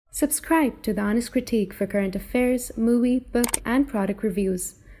Subscribe to The Honest Critique for current affairs, movie, book, and product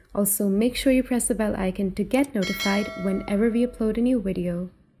reviews. Also, make sure you press the bell icon to get notified whenever we upload a new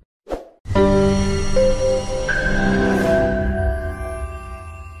video.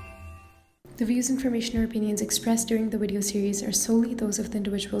 The views, information, or opinions expressed during the video series are solely those of the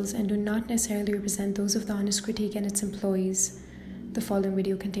individuals and do not necessarily represent those of The Honest Critique and its employees. The following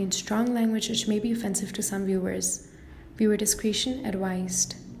video contains strong language which may be offensive to some viewers. Viewer discretion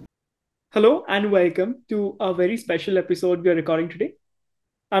advised. Hello and welcome to a very special episode we are recording today.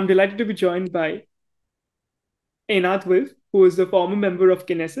 I'm delighted to be joined by Einat Wilf, who is a former member of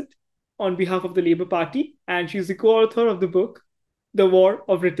Knesset on behalf of the Labour Party, and she's the co-author of the book, The War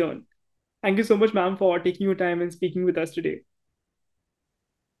of Return. Thank you so much, ma'am, for taking your time and speaking with us today.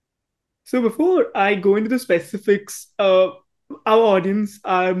 So before I go into the specifics, our audience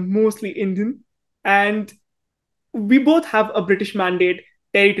are mostly Indian, and we both have a British Mandate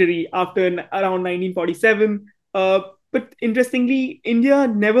territory after around 1947. But interestingly, India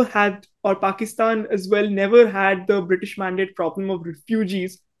never had, or Pakistan as well, never had the British Mandate problem of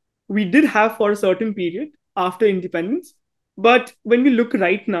refugees. We did have for a certain period after independence. But when we look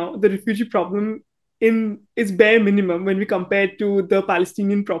right now, the refugee problem is bare minimum when we compare to the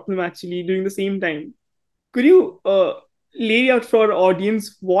Palestinian problem actually during the same time. Could you lay out for our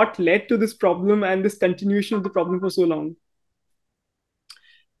audience what led to this problem and this continuation of the problem for so long?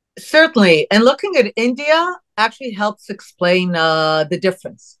 Certainly. And looking at India actually helps explain the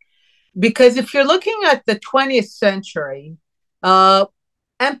difference. Because if you're looking at the 20th century,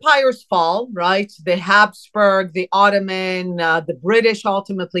 empires fall, right? The Habsburg, the Ottoman, the British,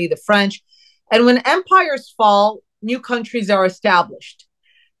 ultimately the French. And when empires fall, new countries are established.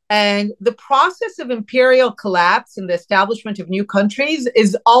 And the process of imperial collapse and the establishment of new countries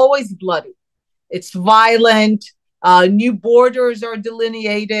is always bloody. It's violent. New borders are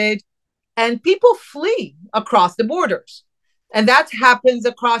delineated, and people flee across the borders. And that happens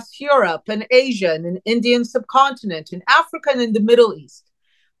across Europe and Asia and the Indian subcontinent, in Africa and in the Middle East.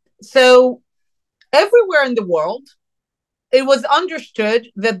 So everywhere in the world, it was understood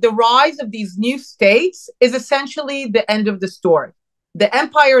that the rise of these new states is essentially the end of the story. The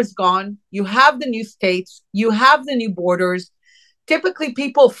empire is gone. You have the new states. You have the new borders. Typically,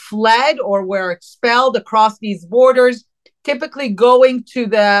 people fled or were expelled across these borders, typically going to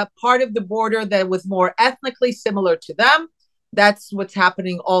the part of the border that was more ethnically similar to them. That's what's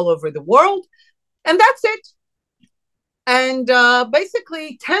happening all over the world. And that's it. And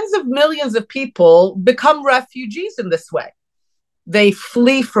basically, tens of millions of people become refugees in this way. They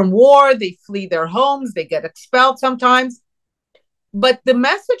flee from war. They flee their homes. They get expelled sometimes. But the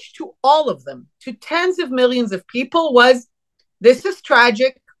message to all of them, to tens of millions of people, was, this is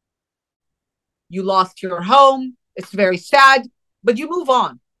tragic. You lost your home. It's very sad, but you move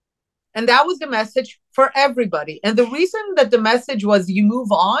on. And that was the message for everybody. And the reason that the message was you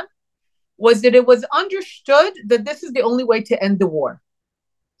move on was that it was understood that this is the only way to end the war.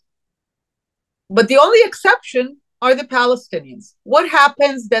 But the only exception are the Palestinians. What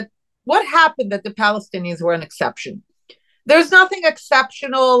happened that the Palestinians were an exception? There's nothing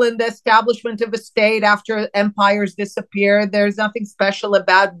exceptional in the establishment of a state after empires disappear. There's nothing special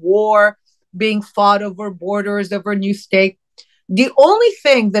about war being fought over borders, over a new state. The only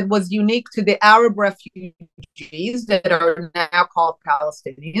thing that was unique to the Arab refugees that are now called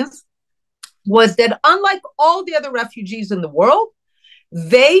Palestinians was that, unlike all the other refugees in the world,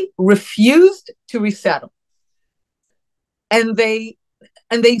 they refused to resettle. And they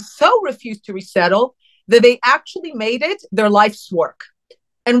so refused to resettle that they actually made it their life's work.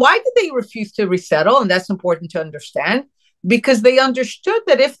 And why did they refuse to resettle? And that's important to understand, because they understood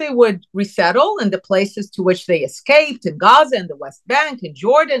that if they would resettle in the places to which they escaped, in Gaza, in the West Bank, in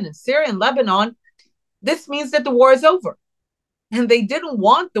Jordan, in Syria, and Lebanon, this means that the war is over. And they didn't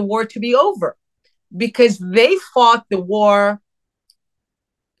want the war to be over, because they fought the war,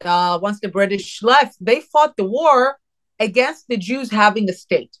 once the British left, they fought the war against the Jews having a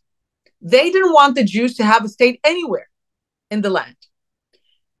state. They didn't want the Jews to have a state anywhere in the land.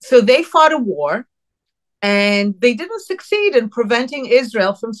 So they fought a war, and they didn't succeed in preventing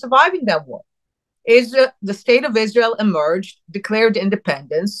Israel from surviving that war. The state of Israel emerged, declared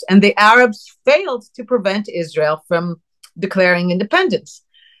independence, and the Arabs failed to prevent Israel from declaring independence.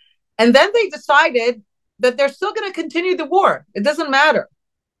 And then they decided that they're still going to continue the war. It doesn't matter.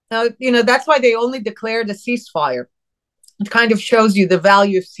 Now, that's why they only declared a ceasefire. It kind of shows you the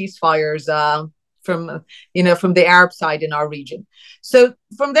value of ceasefires from the Arab side in our region. So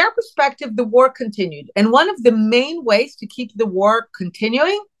from their perspective, the war continued. And one of the main ways to keep the war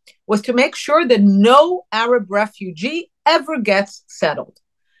continuing was to make sure that no Arab refugee ever gets settled.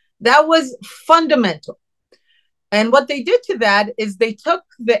 That was fundamental. And what they did to that is they took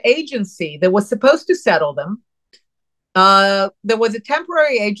the agency that was supposed to settle them. There was a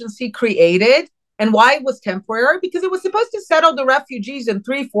temporary agency created. And why it was temporary? Because it was supposed to settle the refugees in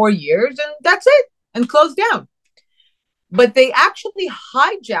 3-4 years, and that's it, and close down. But they actually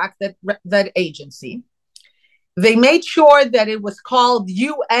hijacked that agency. They made sure that it was called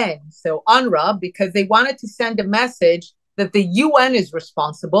UN, so UNRWA, because they wanted to send a message that the UN is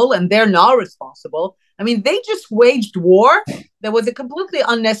responsible and they're not responsible. I mean, they just waged war. There was a completely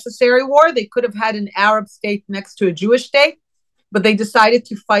unnecessary war. They could have had an Arab state next to a Jewish state, but they decided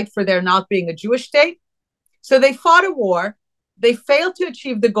to fight for there not being a Jewish state. So they fought a war. They failed to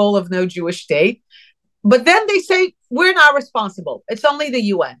achieve the goal of no Jewish state. But then they say, we're not responsible. It's only the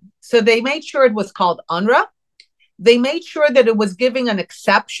UN. So they made sure it was called UNRWA. They made sure that it was giving an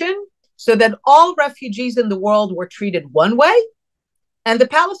exception so that all refugees in the world were treated one way and the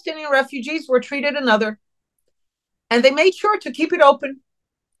Palestinian refugees were treated another. And they made sure to keep it open.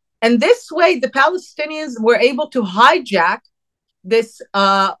 And this way, the Palestinians were able to hijack this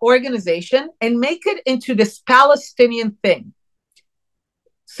organization and make it into this Palestinian thing.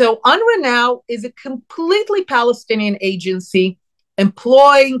 So UNRWA now is a completely Palestinian agency,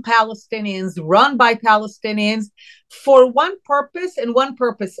 employing Palestinians, run by Palestinians, for one purpose and one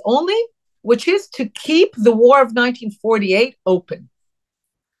purpose only, which is to keep the War of 1948 open.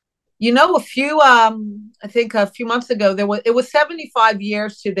 You know, I think a few months ago, it was 75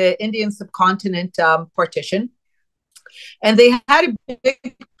 years to the Indian subcontinent partition. And they had a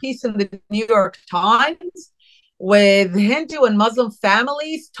big piece in the New York Times with Hindu and Muslim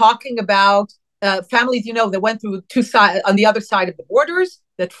families talking about families, you know, that went through two sides on the other side of the borders,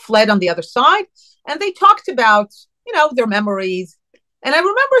 that fled on the other side. And they talked about, you know, their memories. And I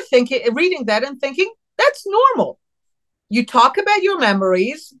remember reading that and thinking, that's normal. You talk about your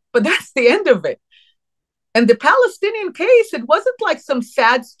memories, but that's the end of it. And the Palestinian case, it wasn't like some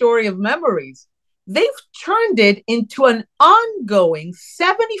sad story of memories. They've turned it into an ongoing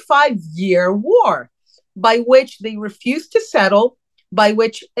 75-year war by which they refuse to settle, by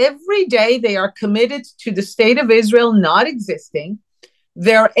which every day they are committed to the state of Israel not existing.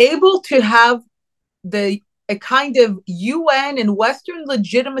 They're able to have a kind of UN and Western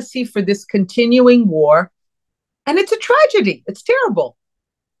legitimacy for this continuing war. And it's a tragedy. It's terrible.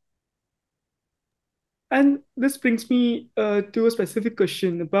 And this brings me to a specific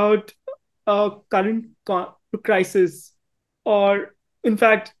question about current crisis, or in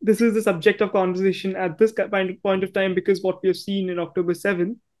fact, this is the subject of conversation at this point of time because what we have seen in October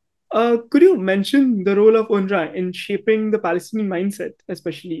 7. Could you mention the role of UNRWA in shaping the Palestinian mindset,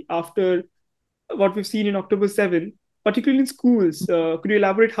 especially after what we've seen in October 7, particularly in schools? Could you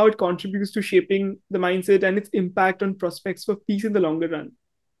elaborate how it contributes to shaping the mindset and its impact on prospects for peace in the longer run?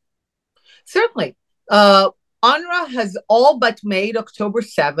 Certainly. UNRWA has all but made October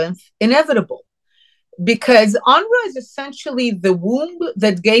 7th inevitable, because UNRWA is essentially the womb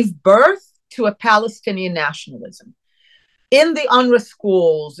that gave birth to a Palestinian nationalism. In the UNRWA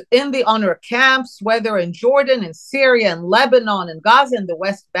schools, in the UNRWA camps, whether in Jordan, in Syria, in Lebanon, in Gaza, in the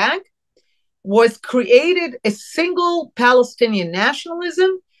West Bank, was created a single Palestinian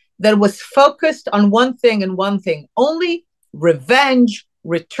nationalism that was focused on one thing and one thing only: revenge,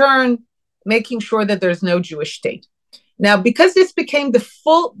 return, making sure that there's no Jewish state. Now, because this became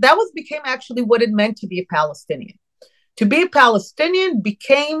became actually what it meant to be a Palestinian. To be a Palestinian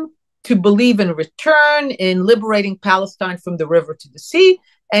became to believe in return, in liberating Palestine from the river to the sea,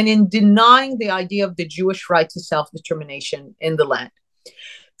 and in denying the idea of the Jewish right to self-determination in the land.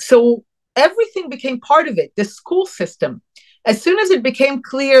 So everything became part of it, the school system. As soon as it became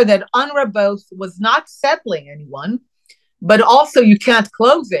clear that UNRWA both was not settling anyone, but also you can't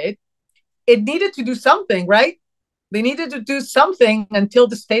close it, it needed to do something, right? They needed to do something until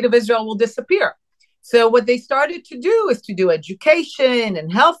the state of Israel will disappear. So what they started to do is to do education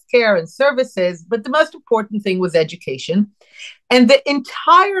and healthcare and services, but the most important thing was education. And the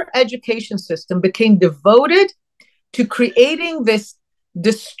entire education system became devoted to creating this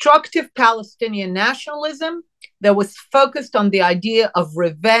destructive Palestinian nationalism that was focused on the idea of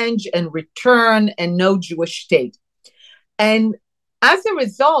revenge and return and no Jewish state. And as a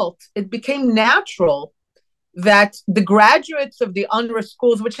result, it became natural that the graduates of the UNRWA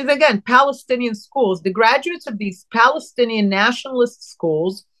schools, which is, again, Palestinian schools, the graduates of these Palestinian nationalist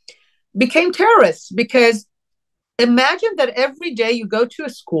schools became terrorists. Because imagine that every day you go to a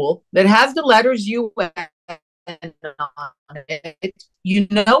school that has the letters UN on it, you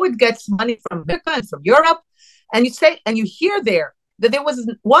know it gets money from America and from Europe, and you hear there that there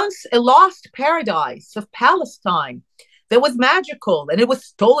was once a lost paradise of Palestine, that was magical, and it was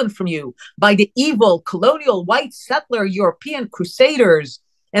stolen from you by the evil colonial white settler European crusaders,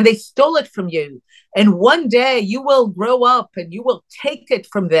 and they stole it from you. And one day you will grow up and you will take it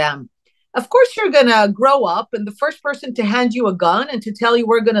from them. Of course, you're going to grow up, and the first person to hand you a gun and to tell you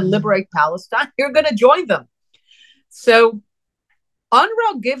we're going to liberate Palestine, you're going to join them. So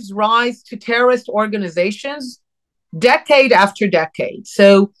UNRWA gives rise to terrorist organizations decade after decade.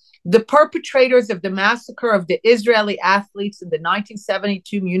 So the perpetrators of the massacre of the Israeli athletes in the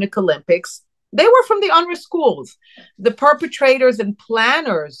 1972 Munich Olympics, they were from the UNRWA schools. The perpetrators and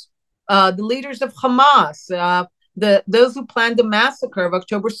planners, the leaders of Hamas, those who planned the massacre of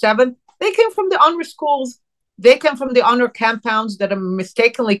October 7th, they came from the UNRWA schools. They came from the UNRWA compounds that are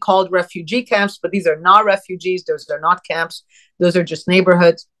mistakenly called refugee camps, but these are not refugees. Those are not camps. Those are just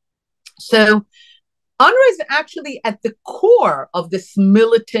neighborhoods. So UNRWA is actually at the core of this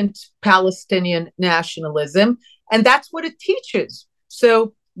militant Palestinian nationalism, and that's what it teaches.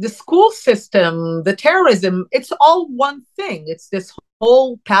 So the school system, the terrorism, it's all one thing. It's this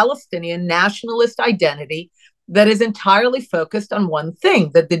whole Palestinian nationalist identity that is entirely focused on one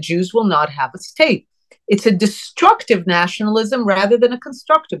thing, that the Jews will not have a state. It's a destructive nationalism rather than a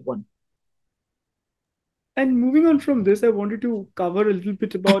constructive one. And moving on from this, I wanted to cover a little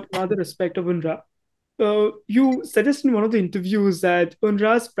bit about another aspect of UNRWA. You suggested in one of the interviews that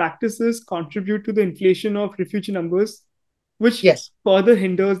UNRWA's practices contribute to the inflation of refugee numbers, which further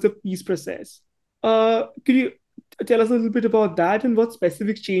hinders the peace process. Could you tell us a little bit about that, and what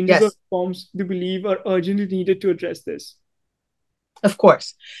specific changes or reforms do you believe are urgently needed to address this? Of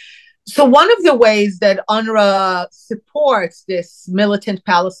course. So one of the ways that UNRWA supports this militant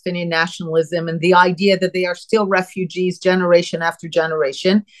Palestinian nationalism and the idea that they are still refugees generation after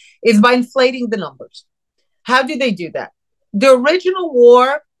generation is by inflating the numbers. How do they do that? The original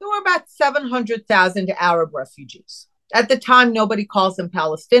war, there were about 700,000 Arab refugees. At the time, nobody calls them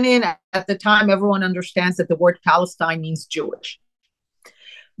Palestinian. At the time, everyone understands that the word Palestine means Jewish.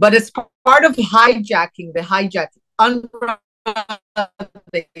 But as part of hijacking, UNRWA,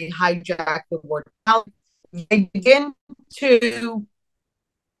 they hijack the word Palestine. They begin to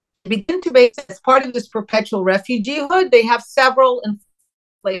base, as part of this perpetual refugeehood, they have several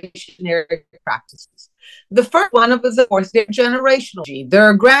inflationary practices. The first one of course, their generational.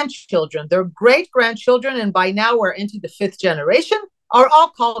 Their grandchildren, their great-grandchildren, and by now we're into the 5th generation, are all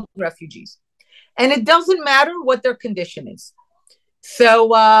called refugees. And it doesn't matter what their condition is.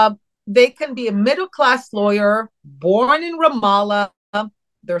 So they can be a middle-class lawyer, born in Ramallah,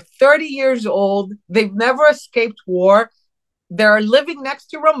 they're 30 years old, they've never escaped war, they're living next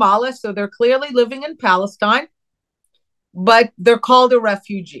to Ramallah, so they're clearly living in Palestine, but they're called a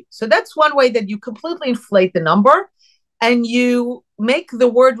refugee. So that's one way that you completely inflate the number, and you make the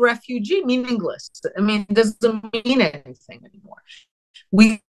word refugee meaningless. I mean, it doesn't mean anything anymore.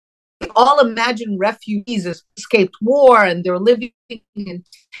 We all imagine refugees as escaped war, and they're living in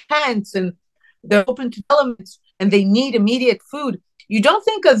tents, and they're open to elements, and they need immediate food. You don't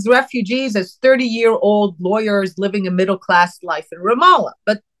think of refugees as 30-year-old lawyers living a middle-class life in Ramallah,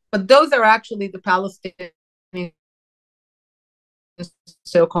 but those are actually the Palestinian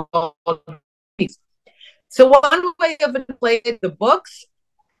so-called peace. So one way of inflating the books,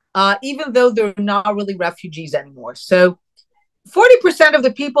 even though they're not really refugees anymore. So 40% of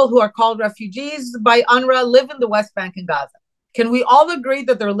the people who are called refugees by UNRWA live in the West Bank and Gaza. Can we all agree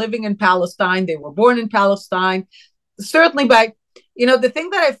that they're living in Palestine? They were born in Palestine. Certainly the thing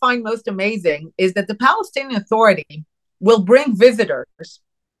that I find most amazing is that the Palestinian Authority will bring visitors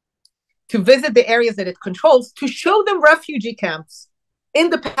to visit the areas that it controls to show them refugee camps in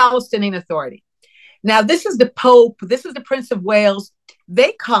the Palestinian Authority. Now, this is the Pope, this is the Prince of Wales.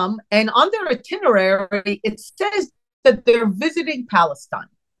 They come, and on their itinerary, it says that they're visiting Palestine.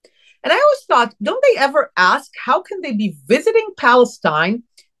 And I always thought, don't they ever ask, how can they be visiting Palestine,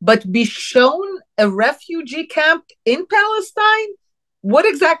 but be shown a refugee camp in Palestine? What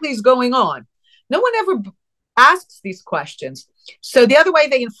exactly is going on? No one ever asks these questions. So the other way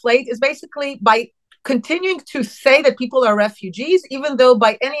they inflate is basically by continuing to say that people are refugees, even though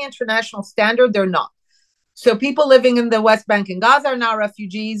by any international standard, they're not. So people living in the West Bank and Gaza are now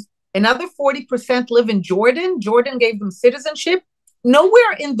refugees. Another 40% live in Jordan. Jordan gave them citizenship.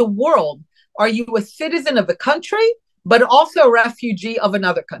 Nowhere in the world are you a citizen of a country, but also a refugee of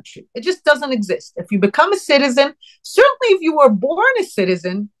another country. It just doesn't exist. If you become a citizen, certainly if you were born a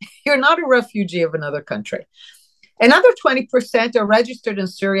citizen, you're not a refugee of another country. Another 20% are registered in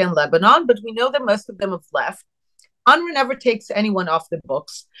Syria and Lebanon, but we know that most of them have left. UNRWA never takes anyone off the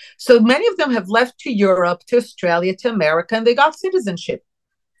books. So many of them have left to Europe, to Australia, to America, and they got citizenship.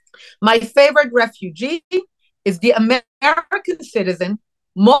 My favorite refugee is the American citizen,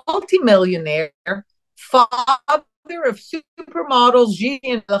 multimillionaire, father of supermodels Gigi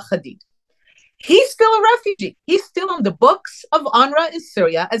and Khalid. He's still a refugee. He's still on the books of UNRWA in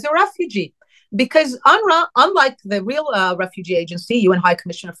Syria as a refugee. Because UNRWA, unlike the real refugee agency, UN High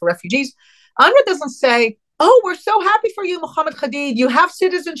Commissioner for Refugees, UNRWA doesn't say, oh, we're so happy for you, Mohammed Khalid. You have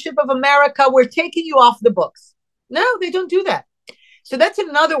citizenship of America. We're taking you off the books. No, they don't do that. So that's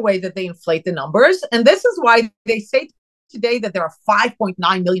another way that they inflate the numbers. And this is why they say today that there are 5.9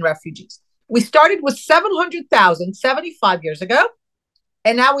 million refugees. We started with 700,000 75 years ago,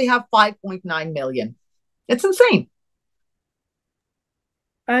 and now we have 5.9 million. It's insane.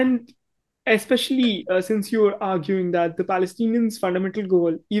 And especially since you're arguing that the Palestinians' fundamental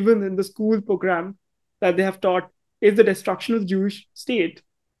goal, even in the school program that they have taught, is the destruction of the Jewish state,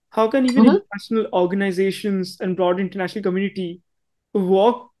 how can even international organizations and broad international community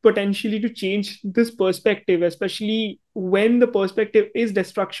work potentially to change this perspective, especially when the perspective is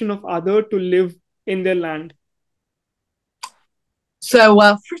destruction of other to live in their land? So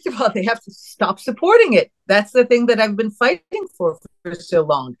first of all, they have to stop supporting it. That's the thing that I've been fighting for so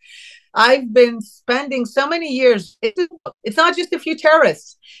long. I've been spending so many years. It's not just a few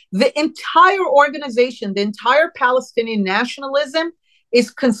terrorists. The entire organization, the entire Palestinian nationalism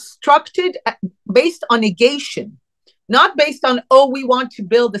is constructed based on negation, not based on, oh, we want to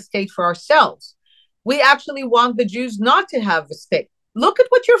build a state for ourselves. We actually want the Jews not to have a state. Look at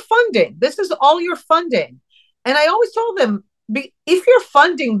what you're funding. This is all you're funding. And I always told them, if you're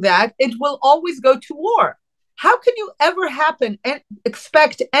funding that, it will always go to war. How can you ever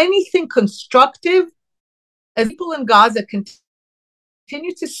expect anything constructive as people in Gaza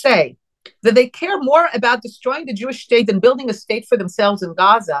continue to say that they care more about destroying the Jewish state than building a state for themselves in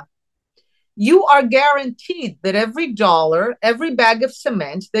Gaza? You are guaranteed that every dollar, every bag of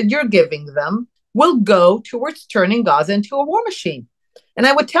cement that you're giving them will go towards turning Gaza into a war machine. And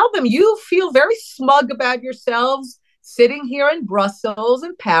I would tell them, you feel very smug about yourselves sitting here in Brussels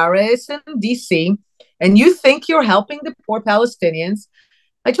and Paris and DC, and you think you're helping the poor Palestinians.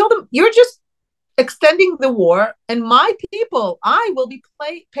 I told them, you're just extending the war, and my people, I will be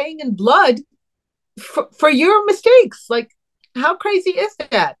paying in blood for your mistakes. Like, how crazy is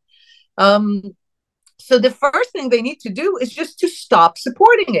that? So the first thing they need to do is just to stop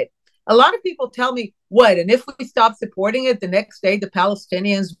supporting it. A lot of people tell me, what, and if we stop supporting it, the next day the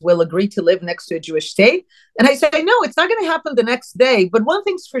Palestinians will agree to live next to a Jewish state? And I say, no, it's not going to happen the next day. But one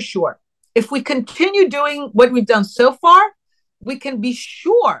thing's for sure. If we continue doing what we've done so far, we can be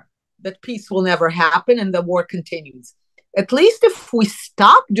sure that peace will never happen and the war continues. At least if we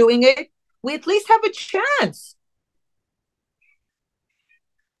stop doing it, we at least have a chance.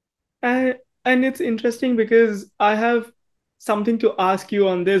 And it's interesting because I have something to ask you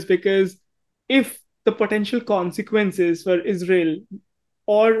on this, because if the potential consequences for Israel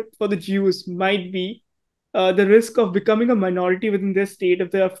or for the Jews might be the risk of becoming a minority within their state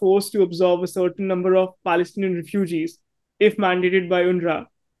if they are forced to absorb a certain number of Palestinian refugees, if mandated by UNRWA.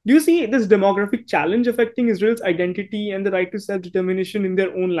 Do you see this demographic challenge affecting Israel's identity and the right to self-determination in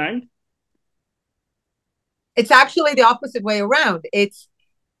their own land? It's actually the opposite way around. It's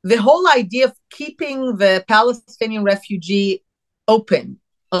the whole idea of keeping the Palestinian refugee open,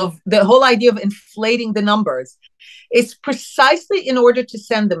 of the whole idea of inflating the numbers, is precisely in order to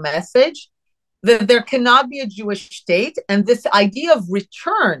send the message that there cannot be a Jewish state. And this idea of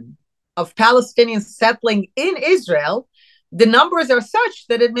return of Palestinians settling in Israel, the numbers are such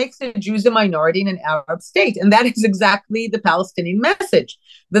that it makes the Jews a minority in an Arab state. And that is exactly the Palestinian message,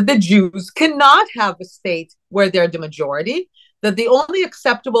 that the Jews cannot have a state where they're the majority, that the only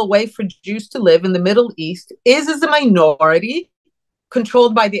acceptable way for Jews to live in the Middle East is as a minority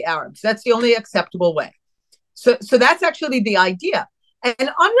controlled by the Arabs. That's the only acceptable way. So that's actually the idea. And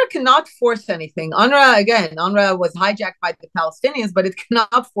UNRWA cannot force anything. UNRWA was hijacked by the Palestinians, but it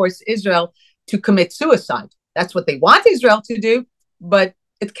cannot force Israel to commit suicide. That's what they want Israel to do, but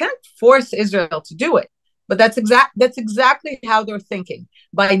it can't force Israel to do it. But that's exactly how they're thinking.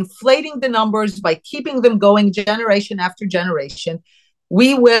 By inflating the numbers, by keeping them going generation after generation,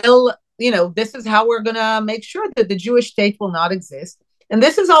 we will, this is how we're going to make sure that the Jewish state will not exist. And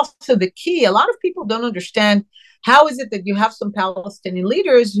this is also the key. A lot of people don't understand, how is it that you have some Palestinian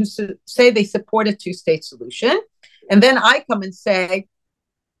leaders who say they support a two-state solution, and then I come and say,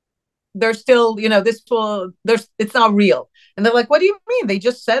 they're still, it's not real. And they're like, what do you mean? They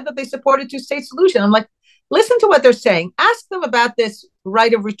just said that they support a two-state solution. I'm like, listen to what they're saying. Ask them about this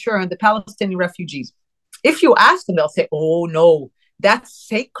right of return, the Palestinian refugees. If you ask them, they'll say, oh, no, that's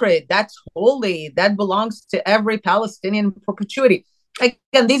sacred. That's holy. That belongs to every Palestinian in perpetuity.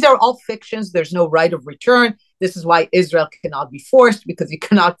 Again, these are all fictions. There's no right of return. This is why Israel cannot be forced, because you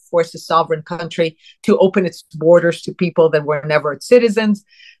cannot force a sovereign country to open its borders to people that were never its citizens.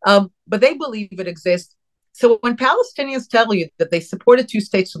 But they believe it exists. So when Palestinians tell you that they support a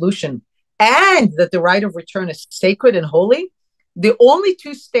two-state solution and that the right of return is sacred and holy, the only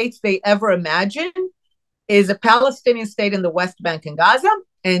two states they ever imagine is a Palestinian state in the West Bank and Gaza,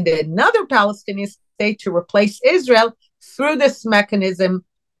 and another Palestinian state to replace Israel through this mechanism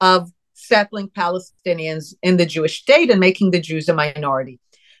of settling Palestinians in the Jewish state and making the Jews a minority.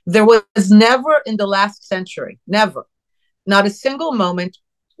 There was never in the last century, never, not a single moment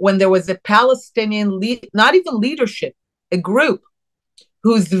when there was a Palestinian, not even leadership, a group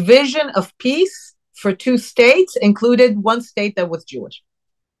whose vision of peace for two states included one state that was Jewish.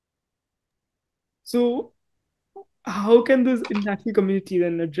 So how can this international community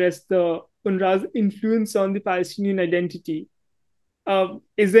then address the UNRWA's influence on the Palestinian identity?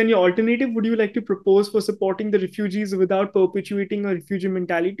 Is there any alternative would you like to propose for supporting the refugees without perpetuating a refugee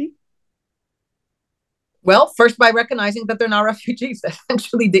mentality? Well, first by recognizing that they're not refugees. That's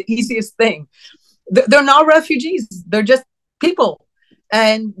essentially the easiest thing. They're not refugees. They're just people.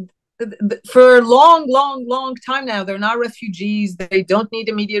 And for a long time now, they're not refugees. They don't need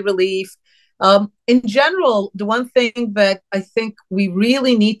immediate relief. In general, the one thing that I think we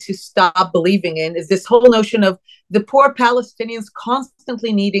really need to stop believing in is this whole notion of the poor Palestinians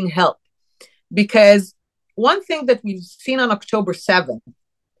constantly needing help. Because one thing that we've seen on October 7th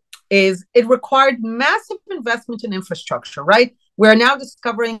is it required massive investment in infrastructure, right? We're now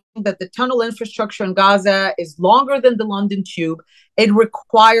discovering that the tunnel infrastructure in Gaza is longer than the London Tube. It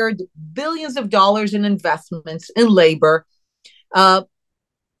required billions of dollars in investments in labor.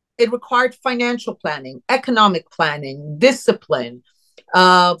 It required financial planning, economic planning, discipline,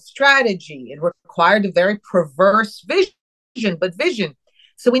 strategy. It required a very perverse vision, but vision.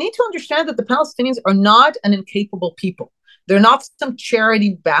 So we need to understand that the Palestinians are not an incapable people. They're not some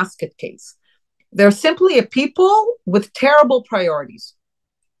charity basket case. They're simply a people with terrible priorities.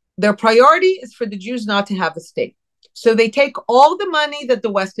 Their priority is for the Jews not to have a state. So they take all the money that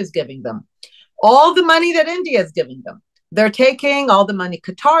the West is giving them, all the money that India is giving them. They're taking all the money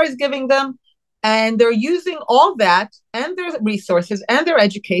Qatar is giving them, and they're using all that and their resources and their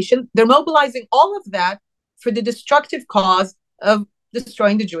education. They're mobilizing all of that for the destructive cause of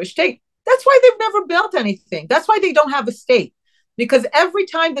destroying the Jewish state. That's why they've never built anything. That's why they don't have a state. Because every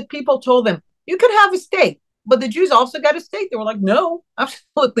time that people told them, you could have a state, but the Jews also got a state, they were like, no,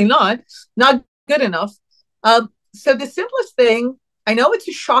 absolutely not good enough. So the simplest thing, I know it's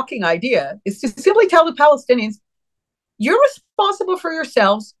a shocking idea, is to simply tell the Palestinians, you're responsible for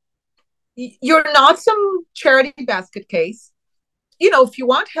yourselves. You're not some charity basket case. If you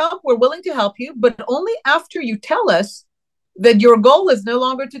want help, we're willing to help you, but only after you tell us that your goal is no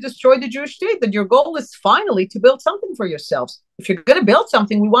longer to destroy the Jewish state, that your goal is finally to build something for yourselves. If you're going to build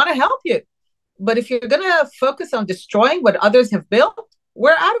something, we want to help you. But if you're going to focus on destroying what others have built,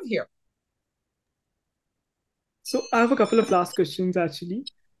 we're out of here. So I have a couple of last questions, actually.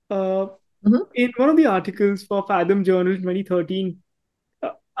 In one of the articles for Fathom Journal 2013,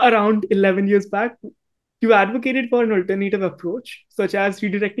 around 11 years back, you advocated for an alternative approach, such as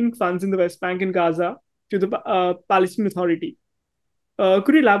redirecting funds in the West Bank and Gaza to the Palestinian Authority.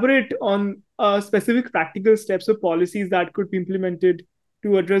 Could you elaborate on specific practical steps or policies that could be implemented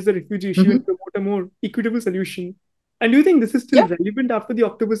to address the refugee issue and promote a more equitable solution? And do you think this is still relevant after the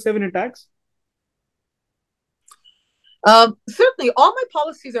October 7 attacks? Certainly, all my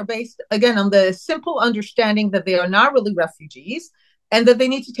policies are based, again, on the simple understanding that they are not really refugees and that they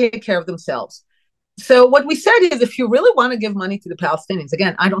need to take care of themselves. So what we said is, if you really want to give money to the Palestinians,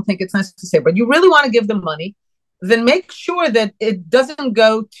 again, I don't think it's necessary, but you really want to give them money, then make sure that it doesn't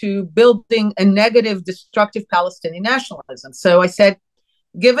go to building a negative, destructive Palestinian nationalism. So I said,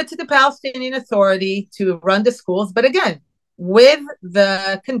 give it to the Palestinian Authority to run the schools, but again, with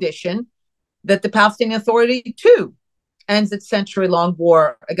the condition that the Palestinian Authority too ends its century-long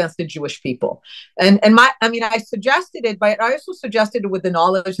war against the Jewish people. I suggested it, but I also suggested it with the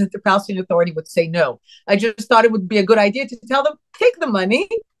knowledge that the Palestinian Authority would say no. I just thought it would be a good idea to tell them, take the money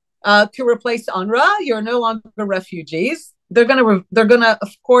to replace UNRWA. You're no longer refugees. They're gonna, of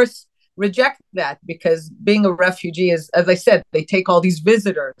course, reject that, because being a refugee is, as I said, they take all these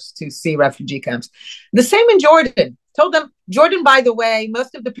visitors to see refugee camps. The same in Jordan. Told them, Jordan, by the way,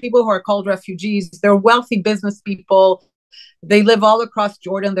 most of the people who are called refugees, they're wealthy business people. They live all across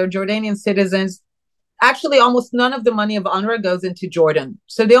Jordan. They're Jordanian citizens. Actually, almost none of the money of UNRWA goes into Jordan.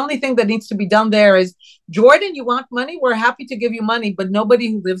 So the only thing that needs to be done there is, Jordan, you want money? We're happy to give you money, but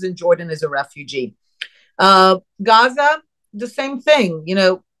nobody who lives in Jordan is a refugee. Gaza, the same thing.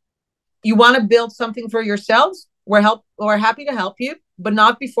 You want to build something for yourselves? We're happy to help you, but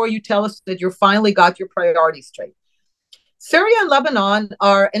not before you tell us that you're finally got your priorities straight. Syria and Lebanon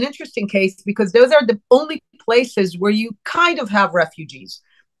are an interesting case because those are the only places where you kind of have refugees.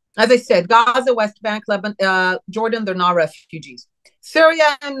 As I said, Gaza, West Bank, Lebanon, Jordan, they're not refugees.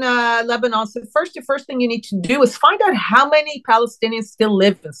 Syria and Lebanon. So the first thing you need to do is find out how many Palestinians still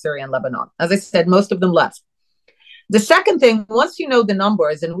live in Syria and Lebanon. As I said, most of them left. The second thing, once you know the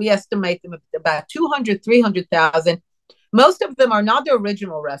numbers, and we estimate them at about 200, 300,000, most of them are not the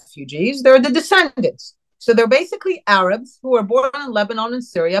original refugees, they're the descendants. So they're basically Arabs who were born in Lebanon and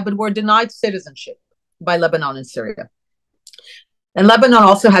Syria, but were denied citizenship by Lebanon and Syria. And Lebanon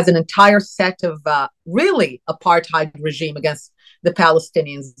also has an entire set of really apartheid regime against the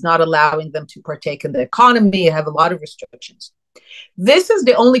Palestinians, not allowing them to partake in the economy, have a lot of restrictions. This is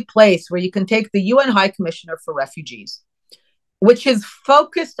the only place where you can take the UN High Commissioner for Refugees, which is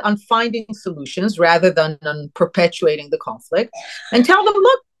focused on finding solutions rather than on perpetuating the conflict, and tell them,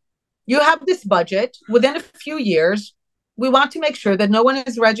 look, you have this budget. Within a few years, we want to make sure that no one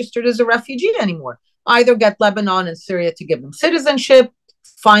is registered as a refugee anymore. Either get Lebanon and Syria to give them citizenship,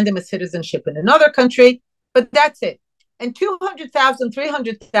 find them a citizenship in another country, but that's it. And 200,000,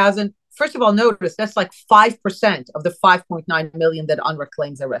 300,000, first of all, notice that's like 5% of the 5.9 million that UNRWA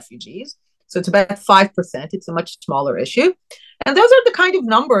claims are refugees. So it's about 5%. It's a much smaller issue. And those are the kind of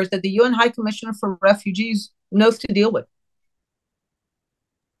numbers that the UN High Commissioner for Refugees knows to deal with.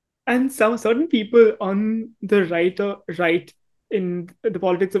 And some certain people on the right in the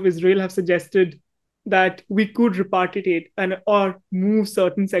politics of Israel have suggested that we could repatriate or move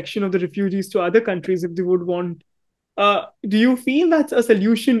certain section of the refugees to other countries if they would want. Do you feel that's a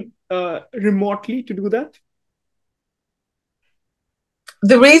solution remotely to do that?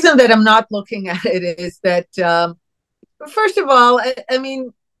 The reason that I'm not looking at it is that, first of all, I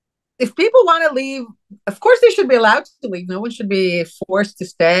mean, if people want to leave, of course they should be allowed to leave. No one should be forced to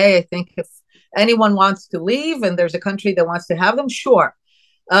stay. I think if anyone wants to leave and there's a country that wants to have them, sure.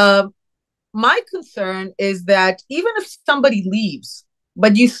 My concern is that even if somebody leaves,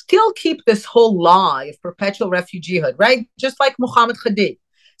 but you still keep this whole lie of perpetual refugeehood, right? Just like Muhammad Khalid.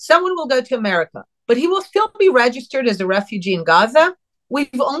 Someone will go to America, but he will still be registered as a refugee in Gaza.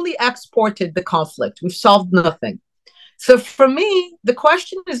 We've only exported the conflict. We've solved nothing. So for me, the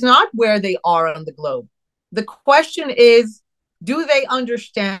question is not where they are on the globe. The question is, do they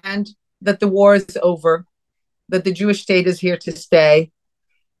understand that the war is over, that the Jewish state is here to stay?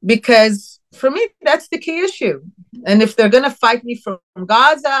 Because for me, that's the key issue. And if they're going to fight me from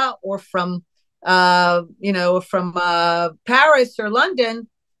Gaza or from, Paris or London,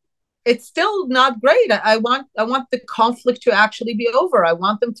 it's still not great. I want the conflict to actually be over. I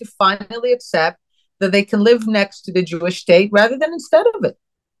want them to finally accept that they can live next to the Jewish state rather than instead of it.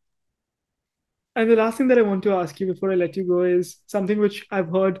 And the last thing that I want to ask you before I let you go is something which I've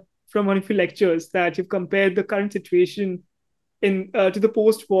heard from one of your lectures, that you've compared the current situation to the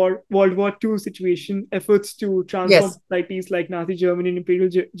post-war World War II situation, efforts to transform societies like Nazi Germany and Imperial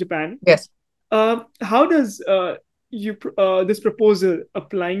Japan. Yes. How does this proposal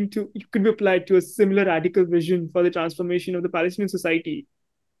could be applied to a similar radical vision for the transformation of the Palestinian society?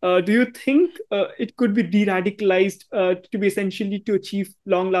 Do you think it could be de-radicalized to be essentially to achieve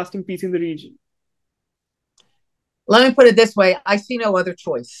long-lasting peace in the region? Let me put it this way. I see no other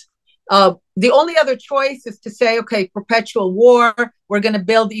choice. The only other choice is to say, okay, perpetual war. We're going to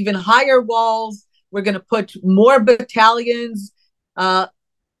build even higher walls. We're going to put more battalions, and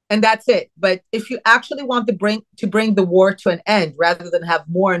that's it. But if you actually want to bring the war to an end, rather than have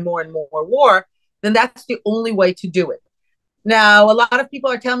more and more and more war, then that's the only way to do it. Now, a lot of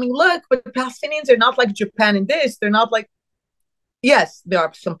people are telling me, look, but the Palestinians are not like Japan in this. They're not like, yes, there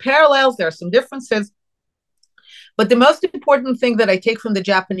are some parallels. There are some differences. But the most important thing that I take from the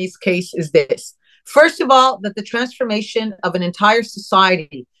Japanese case is this. First of all, that the transformation of an entire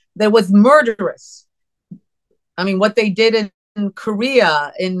society that was murderous. I mean, what they did in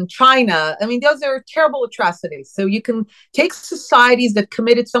Korea, in China, I mean, those are terrible atrocities. So you can take societies that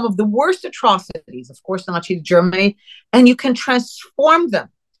committed some of the worst atrocities, of course, not Germany, and you can transform them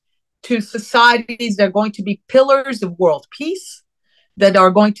to societies that are going to be pillars of world peace, that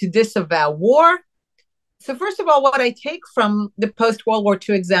are going to disavow war. So first of all, what I take from the post-World War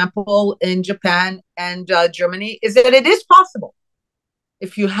II example in Japan and Germany is that it is possible.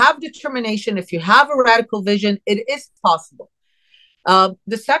 If you have determination, if you have a radical vision, it is possible.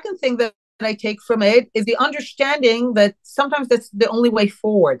 The second thing that I take from it is the understanding that sometimes that's the only way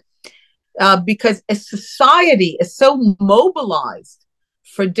forward. Because a society is so mobilized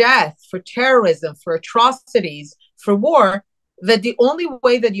for death, for terrorism, for atrocities, for war, that the only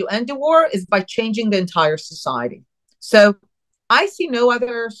way that you end a war is by changing the entire society. So I see no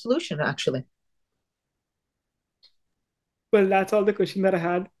other solution, actually. Well, that's all the question that I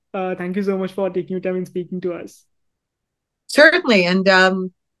had. Thank you so much for taking your time and speaking to us. Certainly, and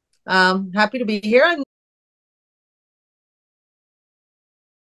happy to be here. And